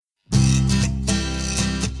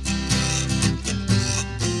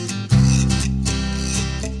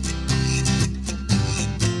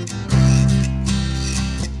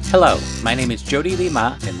Hello, my name is Jody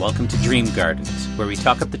Lima, and welcome to Dream Gardens, where we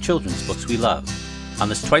talk up the children's books we love. On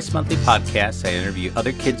this twice-monthly podcast, I interview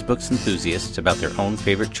other kids' books enthusiasts about their own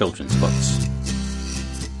favorite children's books.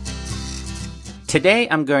 Today,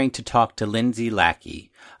 I'm going to talk to Lindsay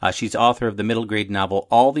Lackey. She's author of the middle grade novel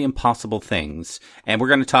All the Impossible Things, and we're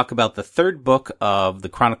going to talk about the third book of the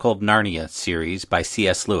Chronicle of Narnia series by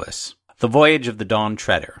C.S. Lewis, The Voyage of the Dawn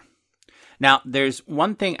Treader. Now, there's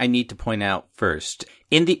one thing I need to point out first.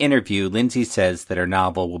 In the interview, Lindsay says that her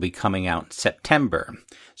novel will be coming out in September.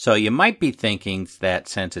 So you might be thinking that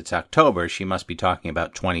since it's October, she must be talking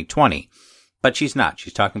about 2020. But she's not.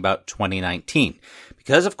 She's talking about 2019.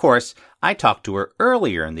 Because, of course, I talked to her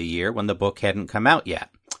earlier in the year when the book hadn't come out yet.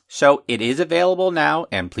 So it is available now,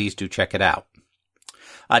 and please do check it out.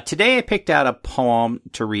 Today I picked out a poem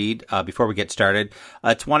to read before we get started.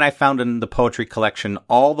 It's one I found in the poetry collection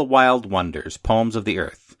All the Wild Wonders, Poems of the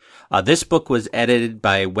Earth. This book was edited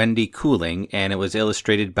by Wendy Cooling, and it was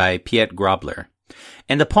illustrated by Piet Grobler.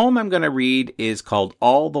 And the poem I'm going to read is called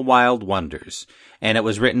All the Wild Wonders, and it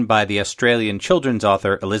was written by the Australian children's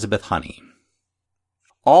author Elizabeth Honey.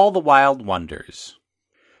 All the Wild Wonders.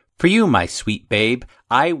 For you, my sweet babe,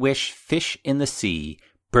 I wish fish in the sea,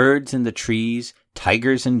 birds in the trees,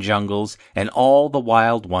 tigers in jungles, and all the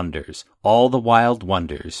wild wonders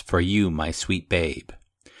for you, my sweet babe.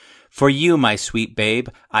 For you, my sweet babe,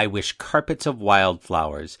 I wish carpets of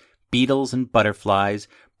wildflowers, beetles and butterflies,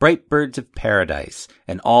 bright birds of paradise,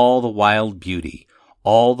 and all the wild beauty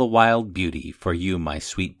for you, my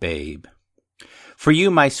sweet babe. For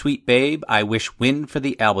you, my sweet babe, I wish wind for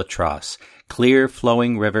the albatross, clear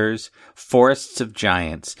flowing rivers, forests of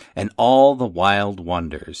giants, and all the wild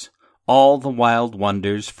wonders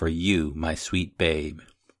for you, my sweet babe.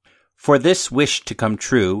 For this wish to come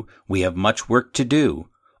true, we have much work to do.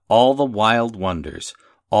 All the wild wonders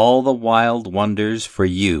for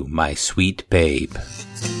you, my sweet babe.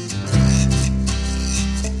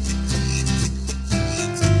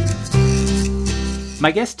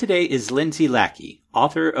 My guest today is Lindsay Lackey,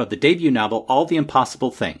 author of the debut novel All the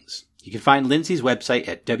Impossible Things. You can find Lindsay's website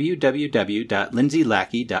at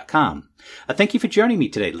www.lindsaylackey.com. Thank you for joining me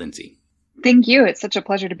today, Lindsay. Thank you. It's such a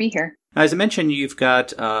pleasure to be here. As I mentioned, you've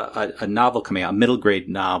got a novel coming out, a middle grade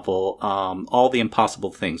novel, All the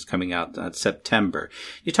Impossible Things, coming out in September.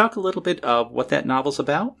 Can you talk a little bit of what that novel's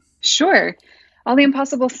about? Sure. All the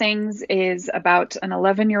Impossible Things is about an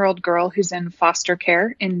 11-year-old girl who's in foster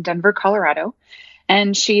care in Denver, Colorado,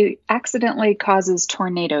 and she accidentally causes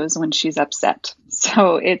tornadoes when she's upset.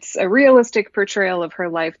 So it's a realistic portrayal of her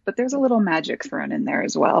life, but there's a little magic thrown in there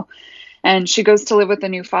as well. And she goes to live with a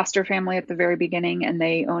new foster family at the very beginning, and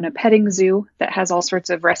they own a petting zoo that has all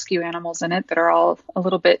sorts of rescue animals in it that are all a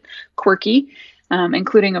little bit quirky,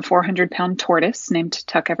 including a 400-pound tortoise named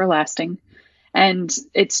Tuck Everlasting. And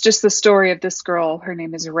it's just the story of this girl, her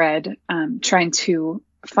name is Red, trying to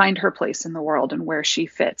find her place in the world and where she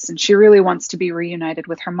fits. And she really wants to be reunited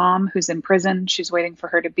with her mom, who's in prison. She's waiting for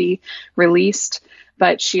her to be released,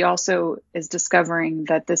 but she also is discovering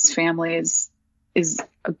that this family is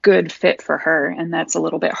a good fit for her, and that's a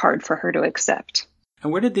little bit hard for her to accept.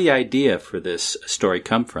 And where did the idea for this story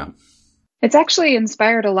come from? It's actually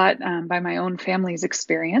inspired a lot by my own family's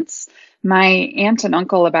experience. My aunt and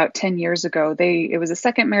uncle, about 10 years ago, it was a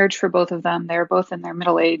second marriage for both of them. They were both in their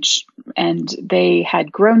middle age, and they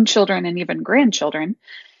had grown children and even grandchildren,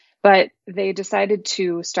 but they decided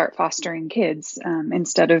to start fostering kids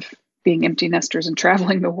instead of being empty nesters and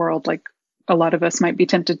traveling the world like a lot of us might be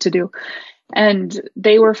tempted to do. And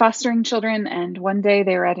they were fostering children, and one day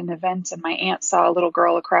they were at an event, and my aunt saw a little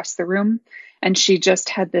girl across the room, and she just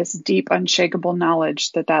had this deep, unshakable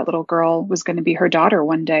knowledge that that little girl was going to be her daughter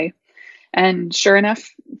one day. And sure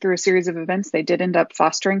enough, through a series of events, they did end up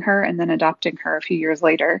fostering her and then adopting her a few years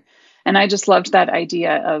later. And I just loved that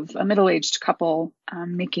idea of a middle-aged couple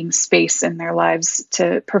making space in their lives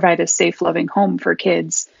to provide a safe, loving home for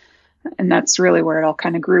kids. And that's really where it all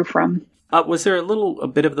kind of grew from. Was there a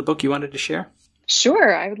bit of the book you wanted to share?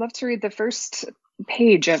 Sure. I would love to read the first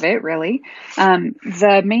page of it, really.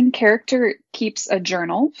 The main character keeps a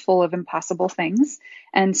journal full of impossible things.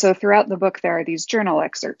 And so throughout the book, there are these journal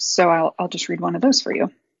excerpts. So I'll just read one of those for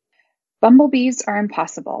you. Bumblebees are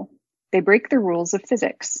impossible. They break the rules of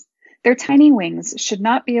physics. Their tiny wings should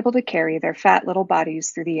not be able to carry their fat little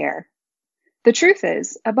bodies through the air. The truth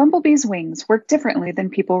is, a bumblebee's wings work differently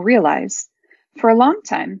than people realize. For a long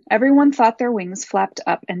time, everyone thought their wings flapped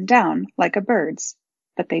up and down like a bird's,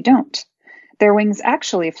 but they don't. Their wings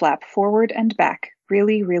actually flap forward and back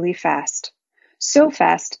really, really fast. So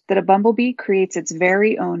fast that a bumblebee creates its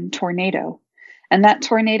very own tornado, and that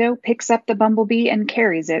tornado picks up the bumblebee and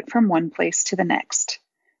carries it from one place to the next.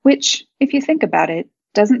 which, if you think about it,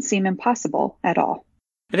 doesn't seem impossible at all.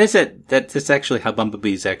 And is it that's actually how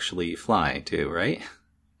bumblebees actually fly too, right?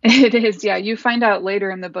 It is, yeah. You find out later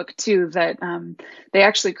in the book too that they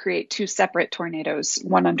actually create two separate tornadoes,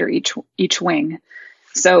 one under each wing.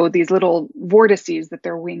 So these little vortices that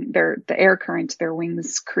the air current their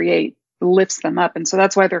wings create lifts them up, and so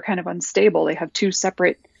that's why they're kind of unstable. They have two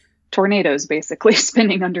separate tornadoes basically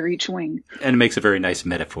spinning under each wing. And it makes a very nice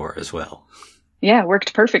metaphor as well. Yeah, it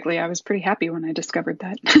worked perfectly. I was pretty happy when I discovered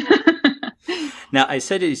that. Now, I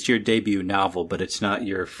said it's your debut novel, but it's not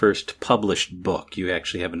your first published book. You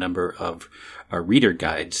actually have a number of reader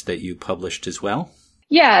guides that you published as well.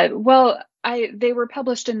 Yeah, well, they were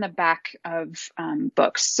published in the back of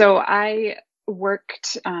books. So I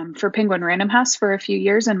worked for Penguin Random House for a few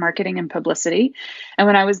years in marketing and publicity. And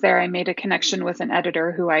when I was there, I made a connection with an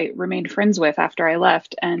editor who I remained friends with after I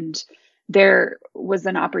left. And there was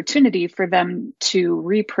an opportunity for them to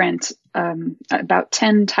reprint about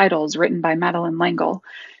 10 titles written by Madeleine L'Engle.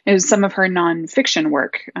 It was some of her nonfiction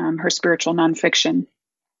work, her spiritual nonfiction.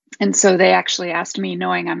 And so they actually asked me,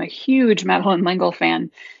 knowing I'm a huge Madeleine L'Engle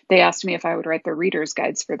fan, they asked me if I would write the reader's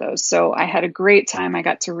guides for those. So I had a great time. I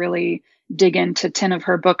got to really dig into 10 of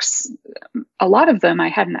her books. A lot of them I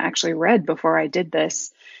hadn't actually read before I did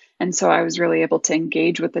this. And so I was really able to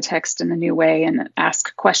engage with the text in a new way and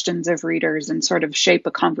ask questions of readers and sort of shape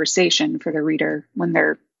a conversation for the reader when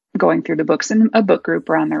they're going through the books in a book group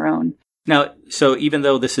or on their own. Now, so even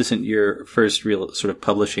though this isn't your first real sort of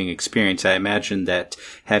publishing experience, I imagine that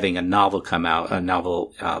having a novel come out, a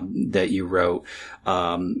novel that you wrote,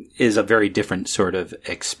 is a very different sort of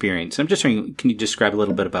experience. I'm just wondering, can you describe a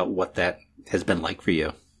little bit about what that has been like for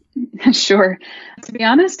you? Sure. To be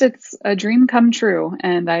honest, it's a dream come true,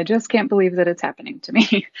 and I just can't believe that it's happening to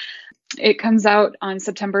me. It comes out on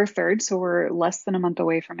September 3rd, so we're less than a month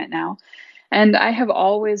away from it now. And I have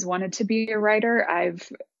always wanted to be a writer.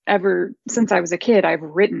 Since I was a kid, I've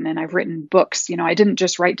written books. You know, I didn't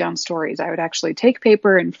just write down stories. I would actually take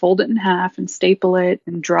paper and fold it in half and staple it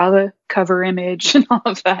and draw the cover image and all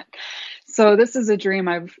of that. So this is a dream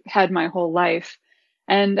I've had my whole life.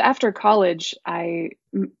 And after college, I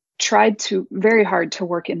tried very hard to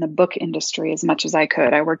work in the book industry as much as I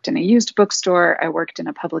could. I worked in a used bookstore. I worked in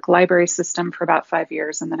a public library system for about 5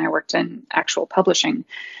 years, and then I worked in actual publishing.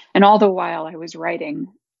 And all the while I was writing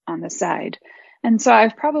on the side. And so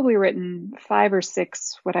I've probably written 5 or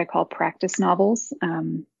 6 what I call practice novels.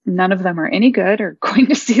 None of them are any good or going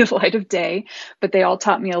to see the light of day, but they all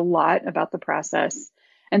taught me a lot about the process.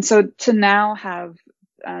 And so to now have,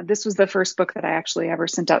 this was the first book that I actually ever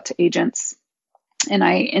sent out to agents. And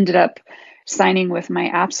I ended up signing with my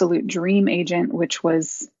absolute dream agent, which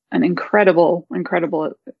was an incredible,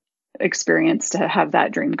 incredible experience to have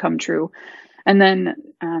that dream come true. And then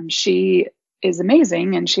she is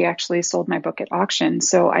amazing, and she actually sold my book at auction.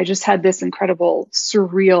 So I just had this incredible,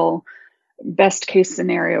 surreal, best case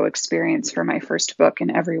scenario experience for my first book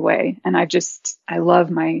in every way. And I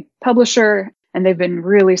love my publisher, and they've been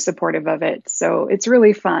really supportive of it. So it's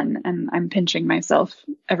really fun, and I'm pinching myself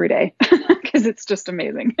every day because it's just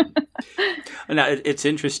amazing. Now, it's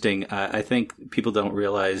interesting. I think people don't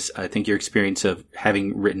realize, I think your experience of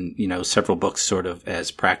having written, several books sort of as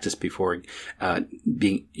practice before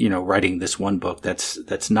writing this one book,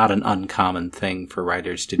 that's not an uncommon thing for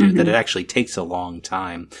writers to do, mm-hmm. that it actually takes a long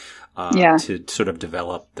time to sort of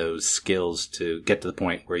develop those skills to get to the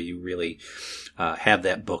point where you really have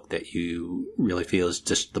that book that you really feel is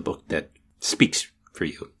just the book that speaks for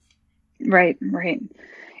you. Right.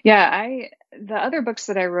 Yeah, the other books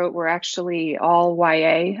that I wrote were actually all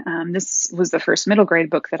YA. This was the first middle grade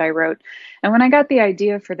book that I wrote. And when I got the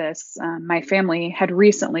idea for this, my family had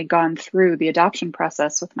recently gone through the adoption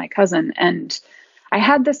process with my cousin. And I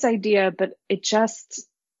had this idea, but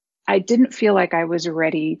I didn't feel like I was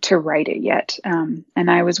ready to write it yet. And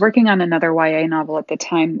I was working on another YA novel at the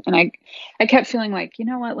time. And I kept feeling like, you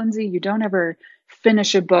know what, Lindsay, you don't ever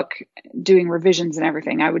finish a book doing revisions and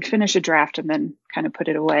everything. I would finish a draft and then kind of put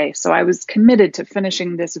it away. So I was committed to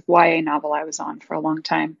finishing this YA novel I was on for a long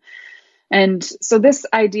time. And so this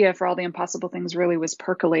idea for All the Impossible Things really was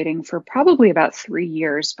percolating for probably about 3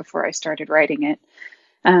 years before I started writing it.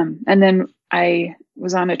 And then I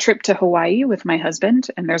was on a trip to Hawaii with my husband,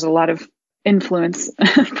 and there's a lot of influence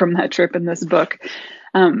from that trip in this book.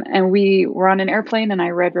 And we were on an airplane, and I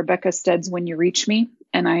read Rebecca Stead's When You Reach Me,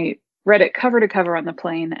 and I read it cover to cover on the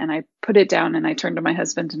plane, and I put it down, and I turned to my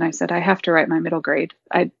husband and I said, I have to write my middle grade.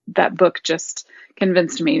 That book just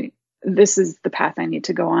convinced me this is the path I need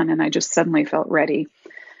to go on. And I just suddenly felt ready.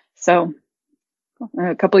 So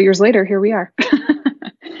a couple of years later, here we are.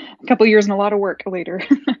 A couple of years and a lot of work later.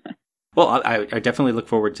 Well, I definitely look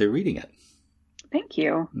forward to reading it. Thank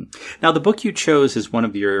you. Now, the book you chose as one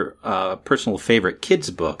of your personal favorite kids'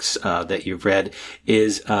 books that you've read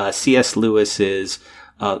is C.S. Lewis's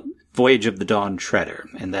Voyage of the Dawn Treader.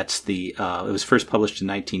 And that's it was first published in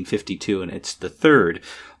 1952, and it's the third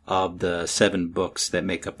of the 7 books that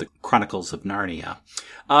make up the Chronicles of Narnia.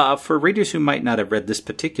 For readers who might not have read this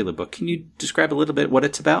particular book, can you describe a little bit what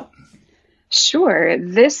it's about? Sure.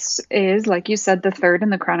 This is, like you said, the third in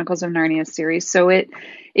the Chronicles of Narnia series. So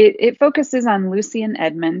it focuses on Lucy and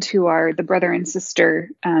Edmund, who are the brother and sister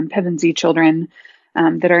Pevensey children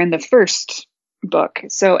that are in the first book.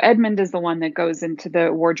 So Edmund is the one that goes into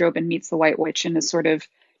the wardrobe and meets the White Witch and is sort of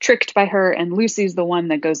tricked by her, and Lucy's the one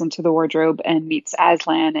that goes into the wardrobe and meets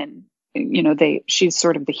Aslan, and she's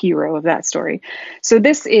sort of the hero of that story. So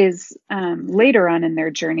this is later on in their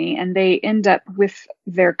journey, and they end up with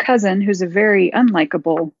their cousin, who's a very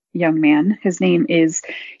unlikable young man. His name is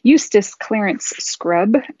Eustace Clarence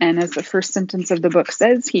Scrubb, and as the first sentence of the book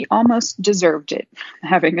says, he almost deserved it,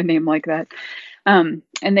 having a name like that. And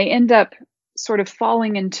they end up sort of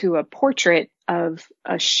falling into a portrait of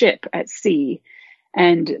a ship at sea.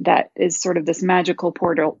 And that is sort of this magical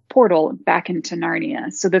portal back into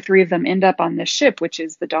Narnia. So the 3 of them end up on this ship, which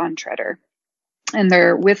is the Dawn Treader. And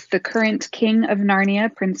they're with the current king of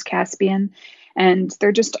Narnia, Prince Caspian, and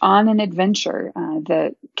they're just on an adventure.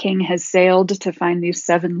 The king has sailed to find these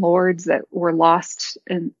 7 lords that were lost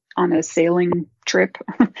on a sailing trip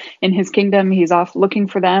in his kingdom. He's off looking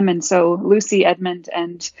for them. And so Lucy, Edmund,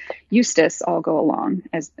 and Eustace all go along,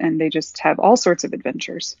 and they just have all sorts of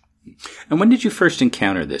adventures. And when did you first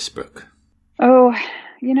encounter this book? Oh,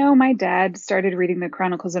 my dad started reading the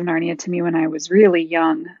Chronicles of Narnia to me when I was really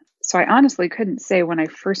young. So I honestly couldn't say when I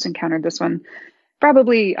first encountered this one.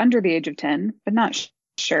 Probably under the age of 10, but not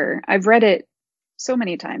sure. I've read it so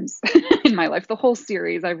many times in my life. The whole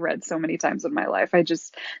series I've read so many times in my life.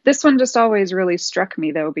 This one just always really struck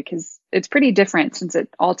me, though, because it's pretty different since it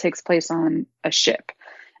all takes place on a ship,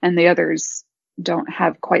 and the others don't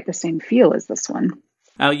have quite the same feel as this one.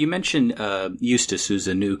 Now, you mentioned Eustace, who's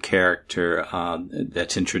a new character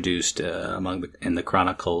that's introduced in the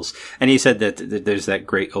Chronicles, and he said that there's that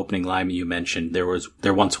great opening line you mentioned.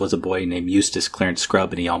 There once was a boy named Eustace Clarence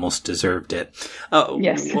Scrubb, and he almost deserved it.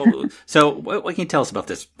 Yes. So, what can you tell us about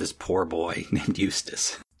this poor boy named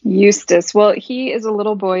Eustace? Eustace. Well, he is a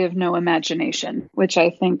little boy of no imagination, which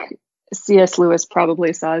I think C.S. Lewis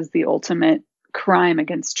probably saw as the ultimate crime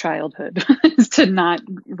against childhood, is to not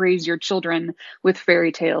raise your children with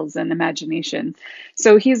fairy tales and imagination.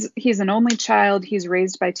 So he's an only child. He's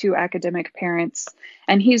raised by 2 academic parents,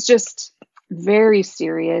 and he's just very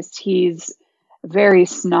serious. He's very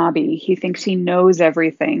snobby. He thinks he knows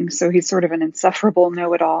everything. So he's sort of an insufferable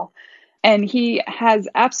know-it-all. And he has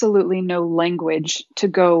absolutely no language to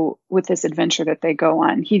go with this adventure that they go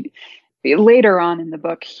on. Later on in the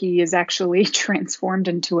book, he is actually transformed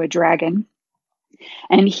into a dragon.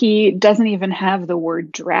 And he doesn't even have the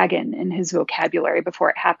word dragon in his vocabulary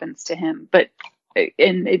before it happens to him. But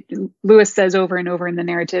Lewis says over and over in the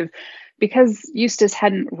narrative, because Eustace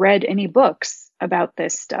hadn't read any books about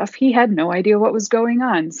this stuff, he had no idea what was going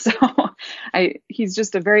on. So he's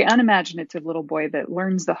just a very unimaginative little boy that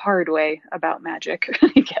learns the hard way about magic,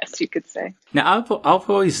 I guess you could say. Now, I've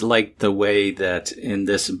always liked the way that in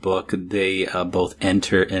this book they both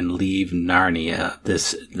enter and leave Narnia,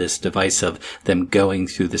 this device of them going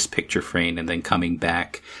through this picture frame and then coming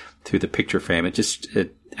back through the picture frame.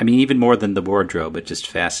 Even more than the wardrobe, it just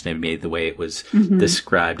fascinated me the way it was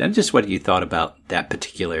described. And just what you thought about that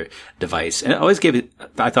particular device. And it always gave it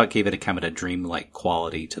a kind of a dreamlike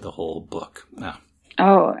quality to the whole book.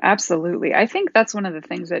 Oh, absolutely. I think that's one of the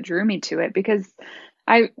things that drew me to it, because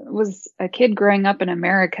I was a kid growing up in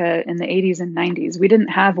America in the 80s and 90s. We didn't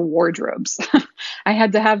have wardrobes. I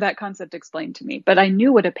had to have that concept explained to me, but I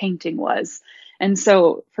knew what a painting was. And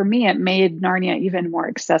so for me, it made Narnia even more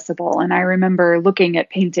accessible. And I remember looking at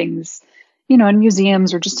paintings, in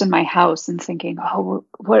museums or just in my house and thinking, oh,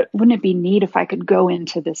 wouldn't it be neat if I could go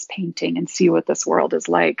into this painting and see what this world is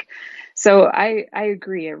like? So I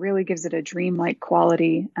agree. It really gives it a dreamlike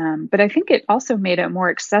quality. But I think it also made it more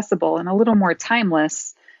accessible and a little more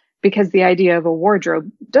timeless, because the idea of a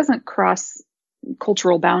wardrobe doesn't cross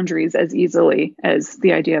cultural boundaries as easily as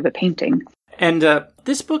the idea of a painting. And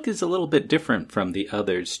this book is a little bit different from the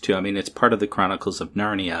others, too. I mean, it's part of the Chronicles of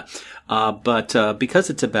Narnia. But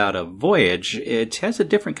because it's about a voyage, it has a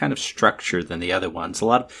different kind of structure than the other ones. A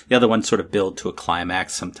lot of the other ones sort of build to a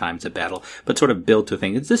climax, sometimes a battle, but sort of build to a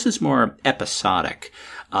thing. This is more episodic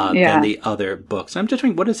than the other books. I'm just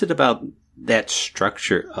wondering, what is it about that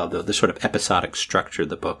structure of the sort of episodic structure of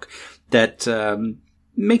the book that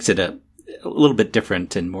makes it a little bit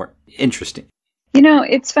different and more interesting.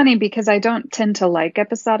 It's funny because I don't tend to like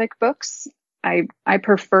episodic books. I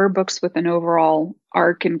prefer books with an overall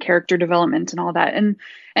arc and character development and all that.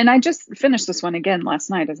 And I just finished this one again last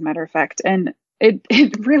night, as a matter of fact. And it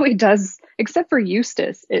really does, except for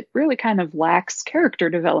Eustace, it really kind of lacks character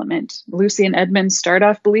development. Lucy and Edmund start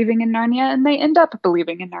off believing in Narnia and they end up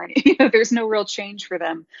believing in Narnia. There's no real change for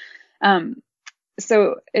them.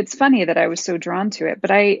 So it's funny that I was so drawn to it,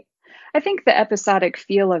 but I think the episodic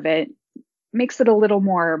feel of it makes it a little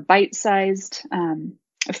more bite-sized.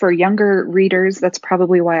 For younger readers, that's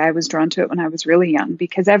probably why I was drawn to it when I was really young,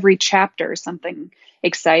 because every chapter is something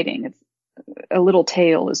exciting. It's a little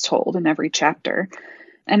tale is told in every chapter.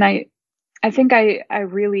 And I think I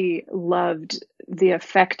really loved the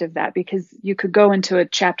effect of that, because you could go into a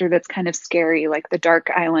chapter that's kind of scary, like the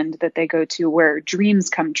dark island that they go to where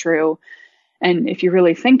dreams come true. And if you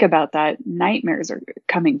really think about that, nightmares are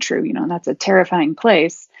coming true, that's a terrifying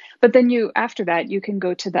place. But then after that, you can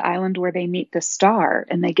go to the island where they meet the star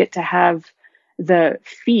and they get to have the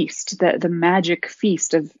feast, the magic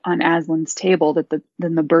feast on Aslan's table that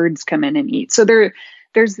then the birds come in and eat. So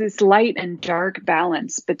there's this light and dark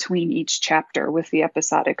balance between each chapter with the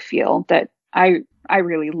episodic feel that I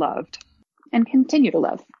really loved and continue to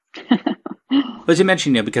love. As you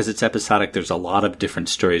mentioned, because it's episodic, there's a lot of different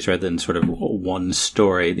stories rather than sort of one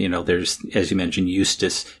story. There's, as you mentioned,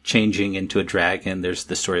 Eustace changing into a dragon. There's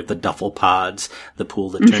the story of the duffel pods, the pool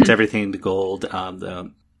that turns everything into gold,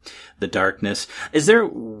 the darkness. Is there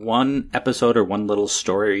one episode or one little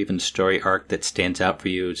story or even story arc that stands out for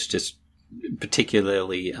you? It's just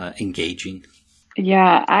particularly engaging.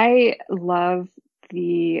 Yeah, I love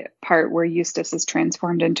the part where Eustace is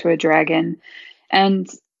transformed into a dragon. And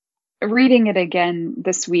reading it again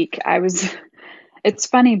this week, it's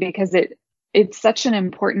funny because it's such an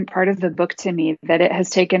important part of the book to me that it has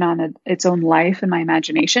taken on its own life in my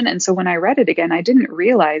imagination. And so when I read it again, I didn't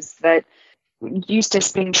realize that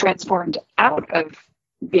Eustace being transformed out of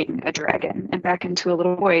being a dragon and back into a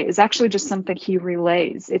little boy is actually just something he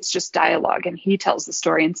relays. It's just dialogue and he tells the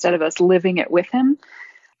story instead of us living it with him.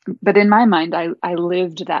 But in my mind, I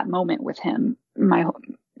lived that moment with him.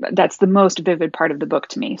 That's the most vivid part of the book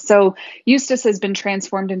to me. So Eustace has been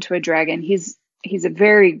transformed into a dragon. He's a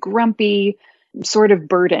very grumpy sort of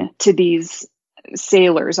burden to these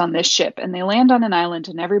sailors on this ship. And they land on an island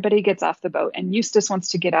and everybody gets off the boat. And Eustace wants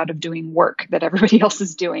to get out of doing work that everybody else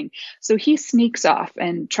is doing. So he sneaks off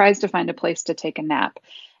and tries to find a place to take a nap.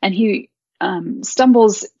 And he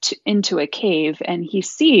stumbles into a cave and he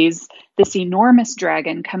sees this enormous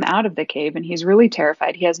dragon come out of the cave, and he's really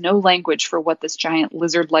terrified. He has no language for what this giant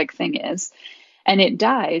lizard-like thing is, and it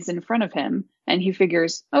dies in front of him, and he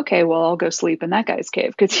figures, okay, well, I'll go sleep in that guy's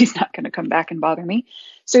cave because he's not going to come back and bother me.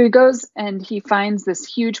 So he goes and he finds this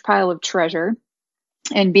huge pile of treasure,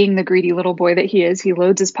 and being the greedy little boy that he is, he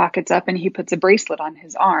loads his pockets up and he puts a bracelet on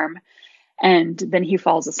his arm. And then he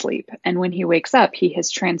falls asleep. And when he wakes up, he has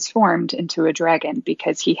transformed into a dragon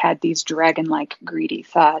because he had these dragon-like greedy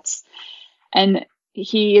thoughts. And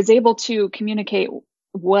he is able to communicate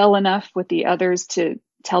well enough with the others to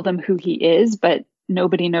tell them who he is, but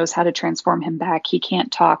nobody knows how to transform him back. He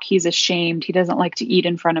can't talk. He's ashamed. He doesn't like to eat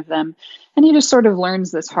in front of them. And he just sort of learns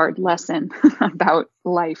this hard lesson about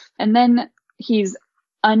life. And then he's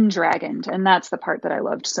undragoned, and that's the part that I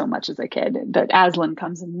loved so much as a kid, that Aslan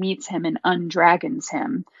comes and meets him and undragons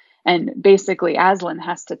him. And basically Aslan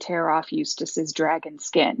has to tear off Eustace's dragon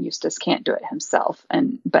skin. Eustace can't do it himself.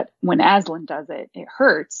 But when Aslan does it, it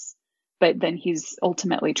hurts, but then he's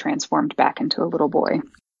ultimately transformed back into a little boy.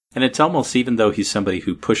 And it's almost, even though he's somebody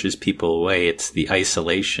who pushes people away, it's the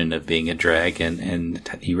isolation of being a dragon, and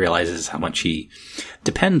he realizes how much he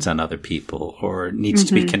depends on other people or needs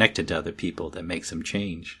to be connected to other people that makes him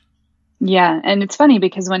change. Yeah, and it's funny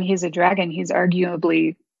because when he's a dragon, he's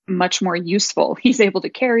arguably much more useful. He's able to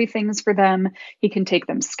carry things for them. He can take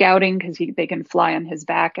them scouting because they can fly on his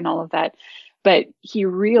back and all of that. But he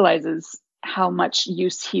realizes how much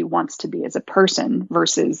use he wants to be as a person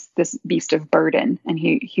versus this beast of burden. And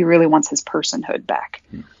he really wants his personhood back.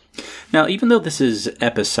 Now, even though this is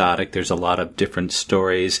episodic, there's a lot of different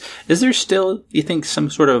stories. Is there still, you think, some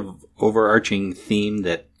sort of overarching theme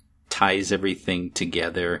that ties everything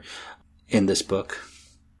together in this book?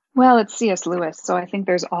 Well, it's C.S. Lewis, so I think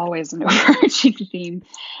there's always an overarching theme.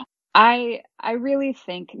 I really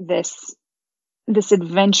think this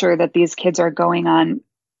adventure that these kids are going on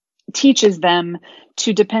teaches them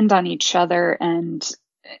to depend on each other and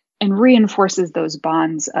reinforces those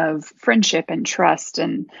bonds of friendship and trust.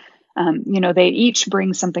 And, they each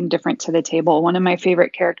bring something different to the table. One of my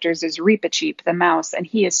favorite characters is Reepicheep, the mouse, and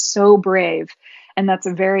he is so brave. And that's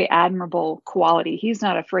a very admirable quality. He's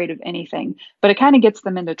not afraid of anything, but it kind of gets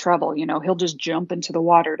them into trouble. He'll just jump into the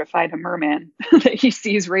water to fight a merman that he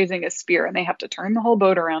sees raising a spear, and they have to turn the whole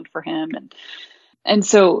boat around for him. And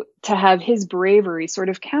so to have his bravery sort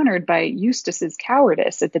of countered by Eustace's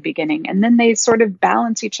cowardice at the beginning, and then they sort of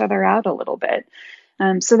balance each other out a little bit.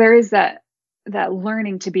 So there is that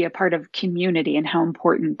learning to be a part of community and how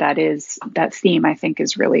important that is. That theme, I think,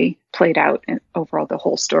 is really played out overall the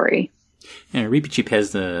whole story. Yeah, Reepicheep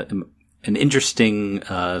has an interesting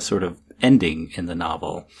sort of ending in the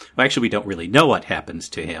novel. Well, actually, we don't really know what happens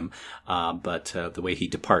to him, but the way he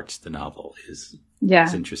departs the novel is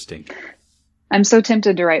interesting. I'm so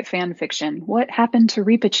tempted to write fan fiction. What happened to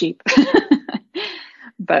Reepicheep?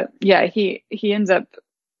 But yeah, he ends up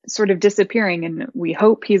sort of disappearing, and we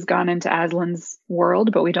hope he's gone into Aslan's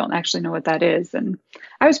world, but we don't actually know what that is. And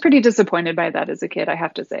I was pretty disappointed by that as a kid, I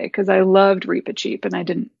have to say, because I loved Reepicheep,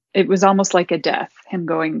 and it was almost like a death, him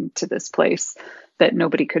going to this place that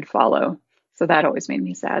nobody could follow. So that always made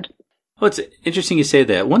me sad. Well, it's interesting you say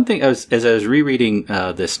that. One thing, as I was rereading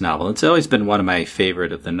this novel, it's always been one of my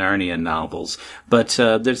favorite of the Narnia novels, but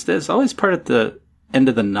there's always part at the end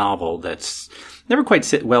of the novel that's never quite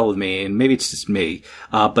sit well with me, and maybe it's just me,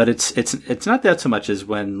 but it's not that so much as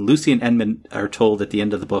when Lucy and Edmund are told at the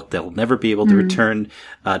end of the book they'll never be able to return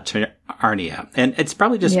to Narnia. And it's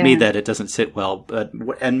probably just me that it doesn't sit well,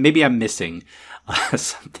 and maybe I'm missing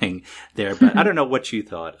something there, but I don't know what you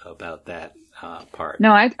thought about that part.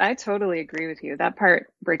 No, I totally agree with you. That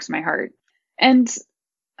part breaks my heart. And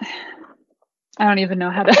I don't even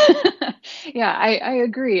know how to... Yeah, I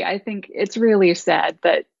agree. I think it's really sad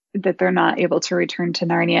that they're not able to return to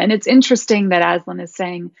Narnia. And it's interesting that Aslan is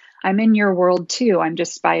saying, I'm in your world too. I'm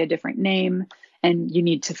just by a different name, and you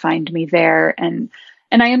need to find me there. And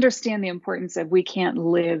I understand the importance of we can't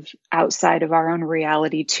live outside of our own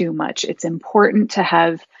reality too much. It's important to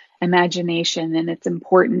have imagination, and it's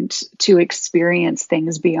important to experience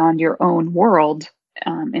things beyond your own world,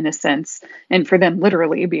 in a sense, and for them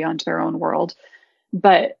literally beyond their own world.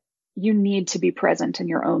 But you need to be present in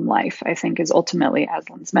your own life, I think, is ultimately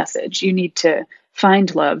Aslan's message. You need to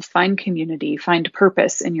find love, find community, find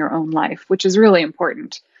purpose in your own life, which is really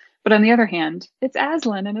important. But on the other hand, it's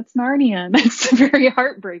Aslan and it's Narnia, and it's very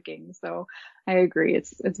heartbreaking. So I agree.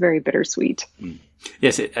 It's very bittersweet.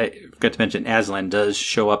 Yes, I forgot to mention Aslan does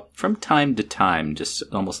show up from time to time, just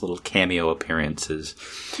almost little cameo appearances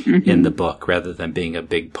in the book, rather than being a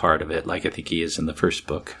big part of it, like I think he is in the first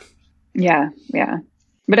book. Yeah.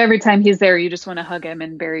 But every time he's there, you just want to hug him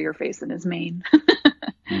and bury your face in his mane.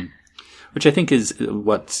 Which I think is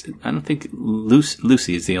I don't think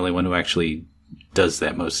Lucy is the only one who actually does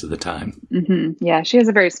that most of the time. Mm-hmm. Yeah, she has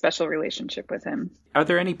a very special relationship with him. Are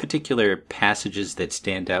there any particular passages that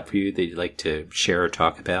stand out for you that you'd like to share or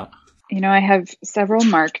talk about? I have several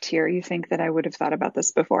marked here. You think that I would have thought about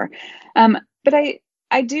this before. But I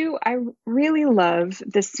really love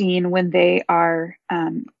the scene when they are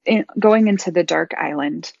going into the Dark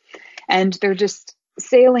Island, and they're just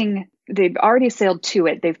sailing. They've already sailed to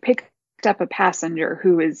it. They've picked up a passenger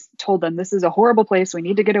who has told them, this is a horrible place. We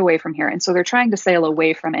need to get away from here. And so they're trying to sail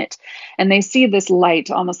away from it. And they see this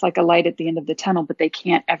light, almost like a light at the end of the tunnel, but they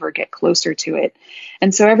can't ever get closer to it.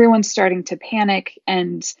 And so everyone's starting to panic.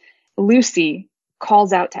 And Lucy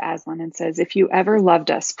calls out to Aslan and says, if you ever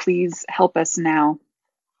loved us, please help us now.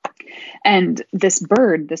 And this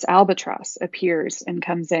bird, this albatross, appears and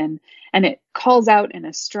comes in, and it calls out in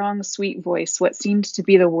a strong, sweet voice what seemed to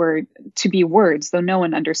be words, though no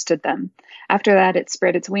one understood them. After that, it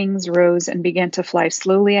spread its wings, rose, and began to fly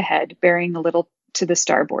slowly ahead, bearing a little to the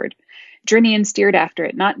starboard. Drinian steered after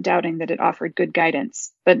it, not doubting that it offered good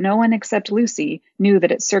guidance. But no one except Lucy knew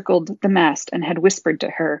that it circled the mast and had whispered to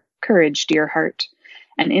her, "Courage, dear heart."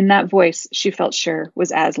 And in that voice, she felt sure,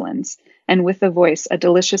 was Aslan's. And with the voice, a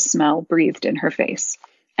delicious smell breathed in her face.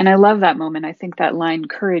 And I love that moment. I think that line,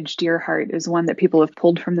 "Courage, dear heart," is one that people have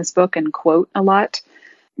pulled from this book and quote a lot.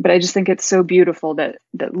 But I just think it's so beautiful that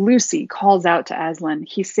Lucy calls out to Aslan.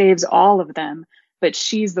 He saves all of them, but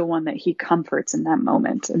she's the one that he comforts in that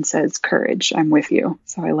moment and says, "Courage, I'm with you."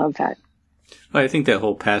 So I love that. Well, I think that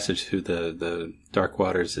whole passage through the Dark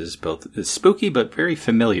Waters is spooky, but very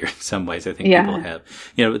familiar in some ways. I think people have,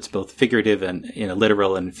 it's both figurative and,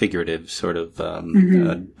 literal and figurative sort of,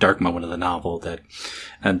 a dark moment of the novel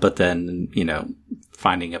but then,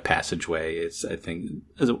 finding a passageway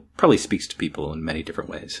probably speaks to people in many different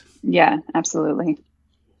ways. Yeah, absolutely.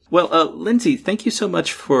 Well, Lindsay, thank you so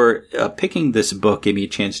much for picking this book, gave me a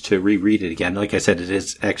chance to reread it again. Like I said, it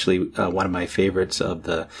is actually one of my favorites of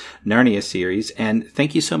the Narnia series. And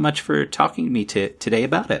thank you so much for talking to me today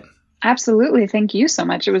about it. Absolutely. Thank you so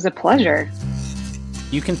much. It was a pleasure.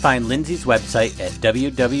 You can find Lindsay's website at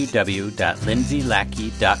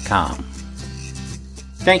www.lindsaylackey.com.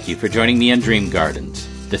 Thank you for joining me on Dream Gardens.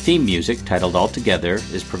 The theme music, titled All Together,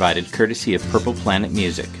 is provided courtesy of Purple Planet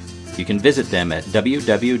Music. You can visit them at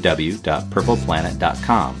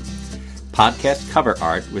www.purpleplanet.com. Podcast cover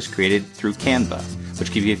art was created through Canva,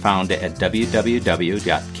 which can be found at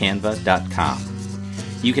www.canva.com.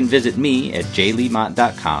 You can visit me at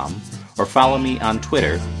jlemont.com or follow me on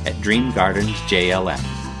Twitter at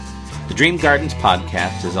DreamGardensJLM. The Dream Gardens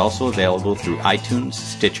podcast is also available through iTunes,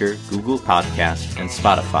 Stitcher, Google Podcasts, and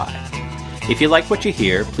Spotify. If you like what you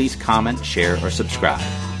hear, please comment, share, or subscribe.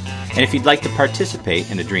 And if you'd like to participate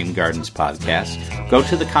in a Dream Gardens podcast, go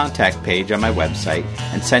to the contact page on my website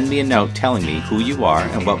and send me a note telling me who you are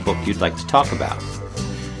and what book you'd like to talk about.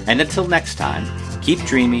 And until next time, keep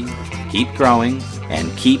dreaming, keep growing,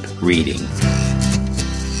 and keep reading.